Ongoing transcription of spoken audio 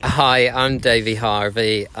Hi, I'm Davey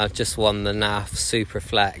Harvey. I've just won the NAF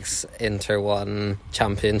Superflex Inter 1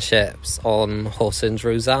 Championships on Hawtins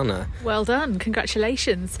Rossana. Well done,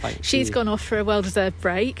 congratulations. She's gone off for a well-deserved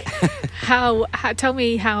break. Tell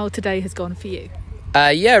me how today has gone for you.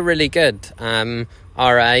 Yeah, really good.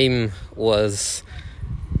 Our aim was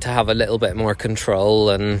to have a little bit more control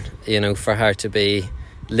and, for her to be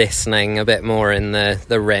listening a bit more in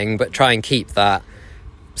the ring, but try and keep that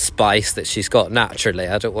spice that she's got naturally.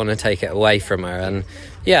 I don't want to take it away from her, and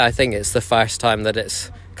I think it's the first time that it's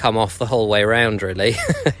come off the whole way around, really.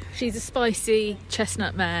 She's a spicy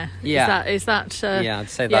chestnut mare. Yeah. Is that I'd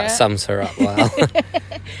say that sums her up well.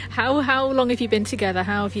 How long have you been together?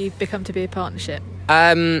 How have you become to be a partnership?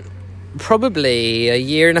 Probably a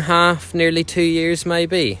year and a half, nearly 2 years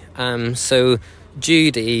maybe. So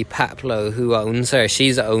Judy Peplow, who owns her,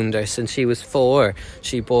 she's owned her since she was 4.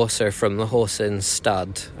 She bought her from the Hawtins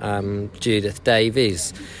stud, Judith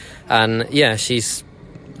Davies. And she's,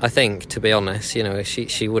 I think, to be honest,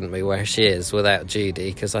 she wouldn't be where she is without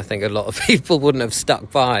Judy, because I think a lot of people wouldn't have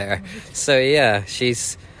stuck by her. So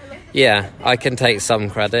she's, I can take some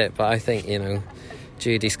credit, but I think,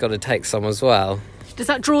 Judy's got to take some as well. Does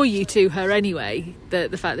that draw you to her anyway, the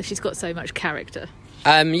fact that she's got so much character?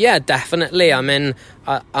 Definitely. I mean,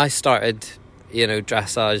 I started,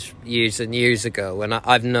 dressage years and years ago, and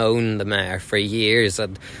I've known the mare for years,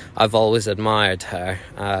 and I've always admired her.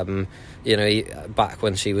 Back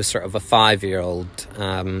when she was sort of a 5-year-old,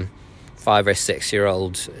 5 or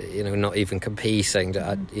 6-year-old, not even competing,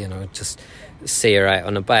 just see her out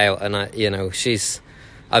and about, and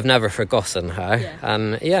I've never forgotten her,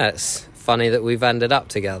 and it's funny that we've ended up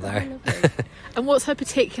together. And what's her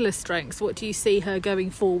particular strengths? What do you see her going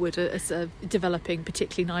forward as developing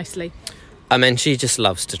particularly nicely? I mean, she just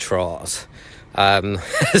loves to trot.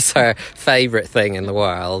 It's her favourite thing in the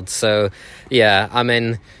world. So,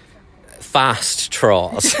 fast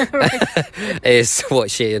trot is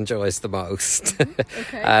what she enjoys the most.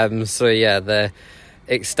 Okay. The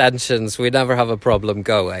extensions, we never have a problem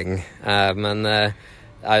going. I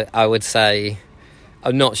would say,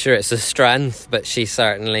 I'm not sure it's a strength, but she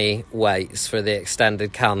certainly waits for the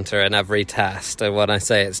extended canter in every test. And when I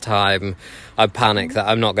say it's time, I panic that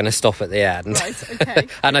I'm not going to stop at the end. Right, okay.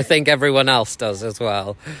 And I think everyone else does as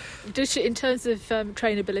well. Does she, in terms of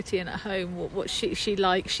trainability and at home, what's she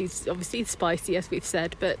like? She's obviously spicy, as we've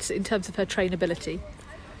said, but in terms of her trainability?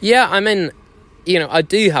 Yeah, I mean, I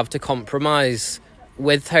do have to compromise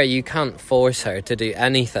with her. You can't force her to do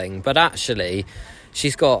anything. But actually,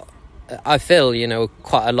 she's got, I feel,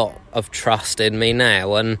 quite a lot of trust in me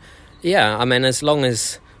now. And I mean, as long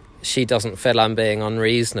as she doesn't feel I'm being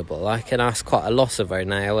unreasonable, I can ask quite a lot of her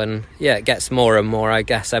now. And it gets more and more, I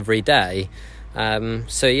guess, every day.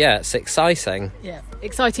 It's exciting. Yeah,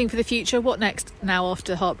 exciting for the future. What next now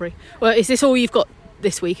after Hartbury? Well, is this all you've got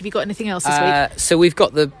this week? Have you got anything else this week? So we've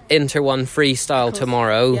got the Inter 1 freestyle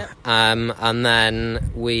tomorrow. Yep. And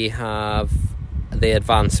then we have the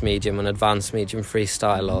advanced medium and advanced medium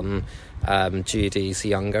freestyle on Judy's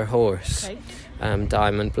younger horse,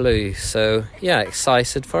 Diamond Blue. So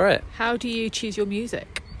excited for it. How do you choose your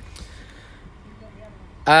music?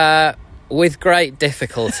 With great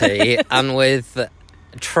difficulty and with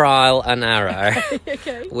trial and error.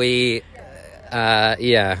 Okay.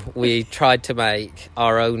 We tried to make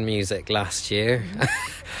our own music last year,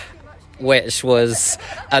 which was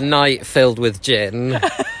a night filled with gin.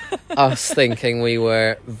 Us thinking we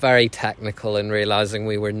were very technical and realising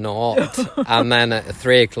we were not, and then at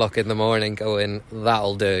 3 o'clock in the morning going,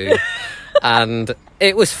 that'll do. And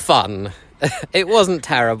it was fun. It wasn't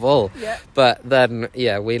terrible, but then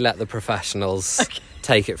we let the professionals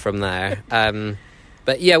take it from there.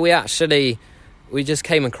 But we just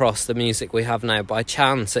came across the music we have now by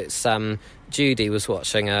chance. It's Judy was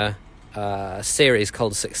watching a series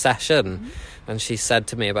called Succession, and she said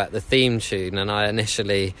to me about the theme tune, and I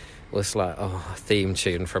initially was like, a theme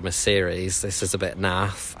tune from a series, this is a bit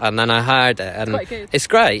naff. And then I heard it, and it's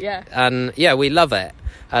great. And we love it.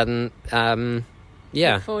 And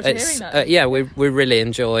look forward to hearing that. We really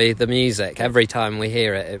enjoy the music. Every time we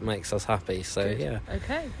hear it, it makes us happy. So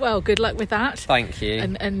okay, well, good luck with that. Thank you.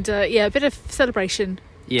 And a bit of celebration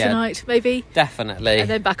tonight, maybe. Definitely. And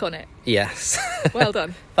then back on it. Yes. Well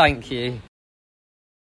done. Thank you.